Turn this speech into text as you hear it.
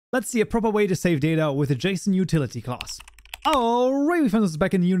Let's see a proper way to save data with a JSONUtility class. Alright, we found this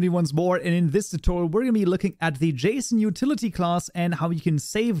back in Unity once more, and in this tutorial we're going to be looking at the JSONUtility class and how you can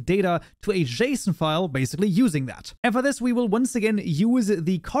save data to a JSON file, basically using that. And for this we will once again use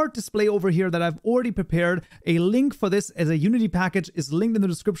the card display over here that I've already prepared. A link for this as a Unity package is linked in the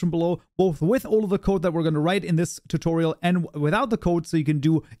description below, both with all of the code that we're going to write in this tutorial and without the code, so you can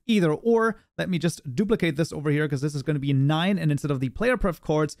do either or. Let me just duplicate this over here because this is going to be 9, and instead of the player pref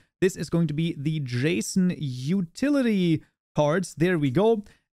cards, this is going to be the JSONUtility cards. There we go.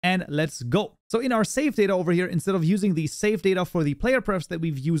 And let's go. So in our save data over here, instead of using the save data for the player prefs that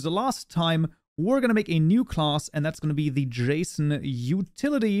we've used the last time, we're going to make a new class, and that's going to be the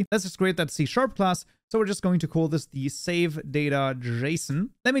JSONUtility. Let's just create that C# class. So we're just going to call this the save data JSON.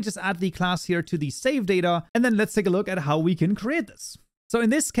 Let me just add the class here to the save data, and then let's take a look at how we can create this. So in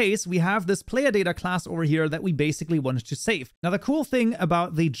this case, we have this player data class over here that we basically wanted to save. Now, the cool thing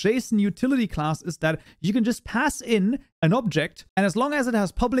about the JSONUtility class is that you can just pass in an object, and as long as it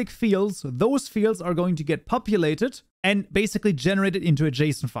has public fields, those fields are going to get populated and basically generated into a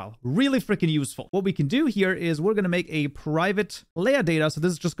JSON file. Really freaking useful. What we can do here is we're going to make a private player data. So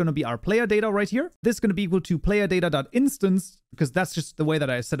this is just going to be our player data right here. This is going to be equal to playerdata.instance, because that's just the way that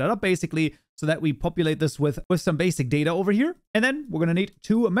I set it up basically, so that we populate this with some basic data over here. And then we're going to need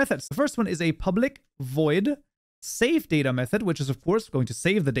two methods. The first one is a public void save data method, which is of course going to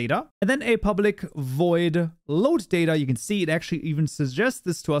save the data, and then a public void load data. You can see it actually even suggests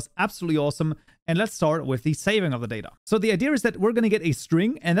this to us. Absolutely awesome. And let's start with the saving of the data. So the idea is that we're going to get a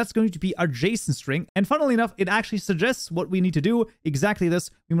string, and that's going to be our JSON string. And funnily enough, it actually suggests what we need to do. Exactly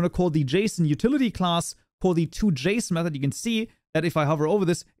this. We want to call the JSONUtility class, call the toJSON method. You can see that if I hover over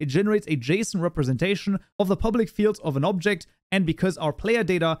this, it generates a JSON representation of the public fields of an object. And because our player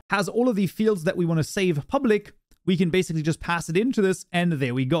data has all of the fields that we want to save public, we can basically just pass it into this, and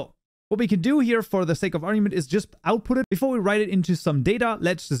there we go. What we can do here for the sake of argument is just output it. Before we write it into some data,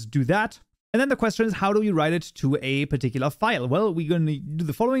 let's just do that. And then the question is, how do we write it to a particular file? Well, we're going to do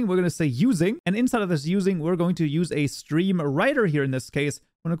the following. We're going to say using, and inside of this using, we're going to use a stream writer here in this case.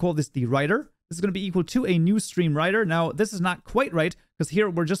 I'm going to call this the writer. This is going to be equal to a new stream writer. Now, this is not quite right, because here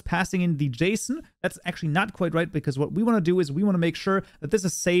we're just passing in the JSON. That's actually not quite right, because what we want to do is we want to make sure that this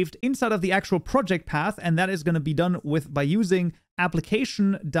is saved inside of the actual project path, and that is going to be done by using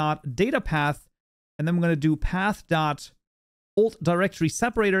application.dataPath, and then we're going to do path.alt directory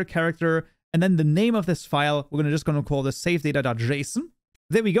separator character, and then the name of this file, we're just going to call this savedata.json.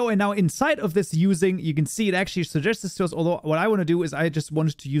 There we go. And now inside of this using, you can see it actually suggests this to us. Although what I want to do is I just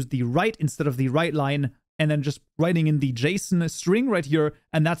wanted to use the write instead of the write line, and then just writing in the JSON string right here.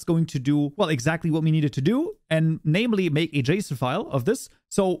 And that's going to do, well, exactly what we needed to do, and namely make a JSON file of this.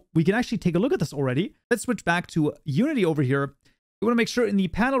 So we can actually take a look at this already. Let's switch back to Unity over here. We want to make sure in the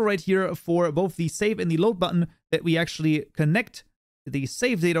panel right here for both the save and the load button that we actually connect the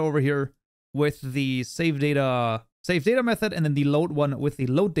save data over here with the save data method, and then the load one with the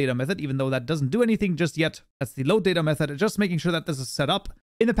load data method, even though that doesn't do anything just yet. That's the load data method, just making sure that this is set up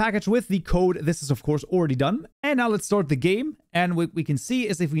in the package with the code. This is of course already done. And now let's start the game. And what we can see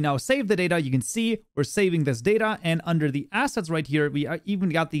is if we now save the data, you can see we're saving this data, and under the assets right here, we even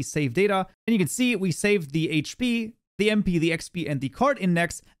got the save data, and you can see we saved the HP, the MP, the XP, and the card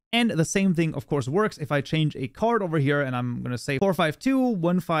index. And the same thing, of course, works if I change a card over here, and I'm going to say 452,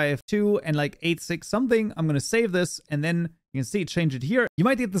 152, and like 86 something. I'm going to save this, and then you can see it change it here. You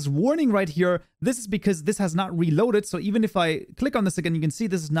might get this warning right here. This is because this has not reloaded. So even if I click on this again, you can see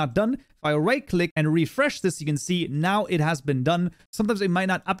this is not done. If I right click and refresh this, you can see now it has been done. Sometimes it might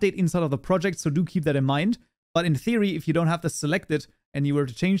not update inside of the project, so do keep that in mind. But in theory, if you don't have this selected and you were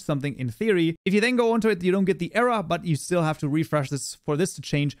to change something, in theory, if you then go onto it, you don't get the error, but you still have to refresh this for this to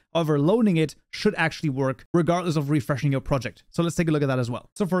change. However, loading it should actually work regardless of refreshing your project. So let's take a look at that as well.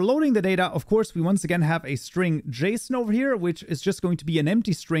 So for loading the data, of course, we once again have a string JSON over here, which is just going to be an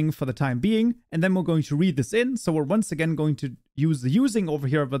empty string for the time being. And then we're going to read this in. So we're once again going to use the using over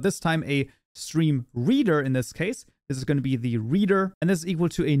here, but this time a stream reader in this case. This is going to be the reader, and this is equal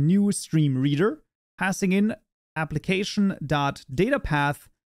to a new stream reader, passing in application.dataPath,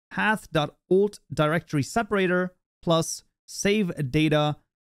 path.alt directory separator plus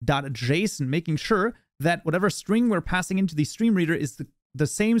savedata.json, making sure that whatever string we're passing into the stream reader is the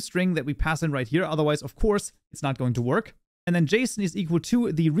same string that we pass in right here. Otherwise, of course, it's not going to work. And then JSON is equal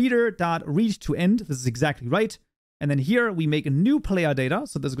to the reader.read to end. This is exactly right. And then here we make a new player data.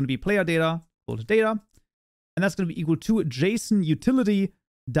 So there's going to be player data equal to data. And that's going to be equal to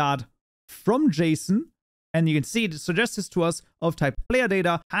JSONUtility.fromJSON And you can see it suggests this to us of type player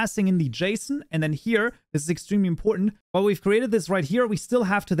data, passing in the JSON. And then here, this is extremely important. While we've created this right here, we still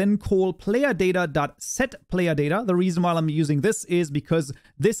have to then call player data.setPlayerData. The reason why I'm using this is because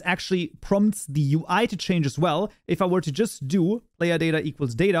this actually prompts the UI to change as well. If I were to just do player data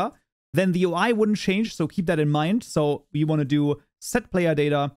equals data, then the UI wouldn't change. So keep that in mind. So we want to do set player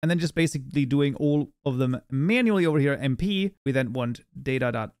data and then just basically doing all of them manually over here, MP. We then want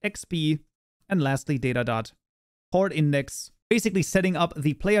data.xp. And lastly, data.cardIndex, basically setting up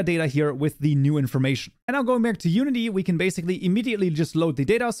the player data here with the new information. And now going back to Unity, we can basically immediately just load the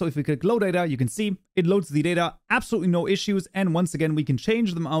data. So if we click load data, you can see it loads the data, absolutely no issues. And once again, we can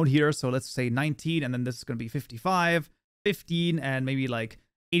change them out here. So let's say 19, and then this is going to be 55, 15, and maybe like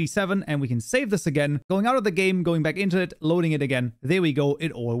 87. And we can save this again, going out of the game, going back into it, loading it again. There we go.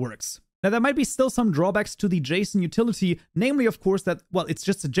 It all works. Now, there might be still some drawbacks to the JSON utility, namely, of course, that, well, it's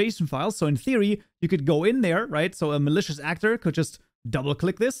just a JSON file. So in theory, you could go in there, right? So a malicious actor could just double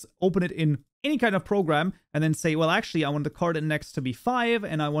click this, open it in any kind of program, and then say, well, actually, I want the card index to be 5,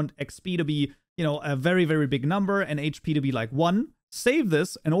 and I want XP to be, you know, a very, very big number, and HP to be like 1. Save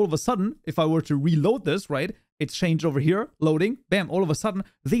this, and all of a sudden, if I were to reload this, right, it's changed over here, loading, bam, all of a sudden,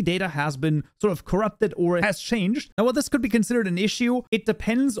 the data has been sort of corrupted or has changed. Now, while this could be considered an issue, it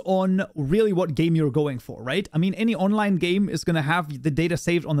depends on really what game you're going for, right? I mean, any online game is going to have the data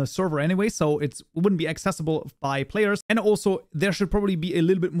saved on the server anyway, so it wouldn't be accessible by players. And also, there should probably be a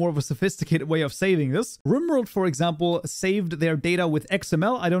little bit more of a sophisticated way of saving this. RimWorld, for example, saved their data with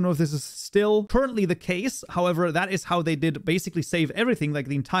XML. I don't know if this is still currently the case. However, that is how they did basically save everything. Like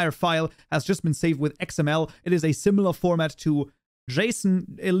the entire file has just been saved with XML. It is a similar format to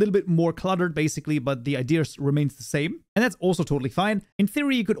JSON, a little bit more cluttered basically, but the idea remains the same. And that's also totally fine. In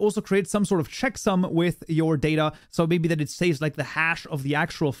theory, you could also create some sort of checksum with your data. So maybe that it saves like the hash of the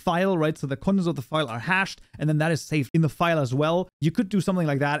actual file, right? So the contents of the file are hashed, and then that is saved in the file as well. You could do something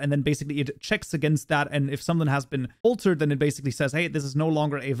like that, and then basically it checks against that. And if something has been altered, then it basically says, hey, this is no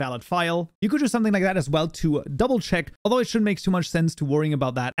longer a valid file. You could do something like that as well to double check, although it shouldn't make too much sense to worrying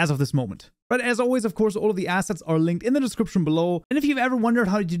about that as of this moment. But as always, of course, all of the assets are linked in the description below. And if you've ever wondered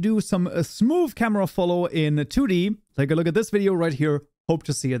how to do some smooth camera follow in 2D, take a look at this video right here. Hope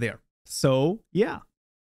to see you there. So, yeah.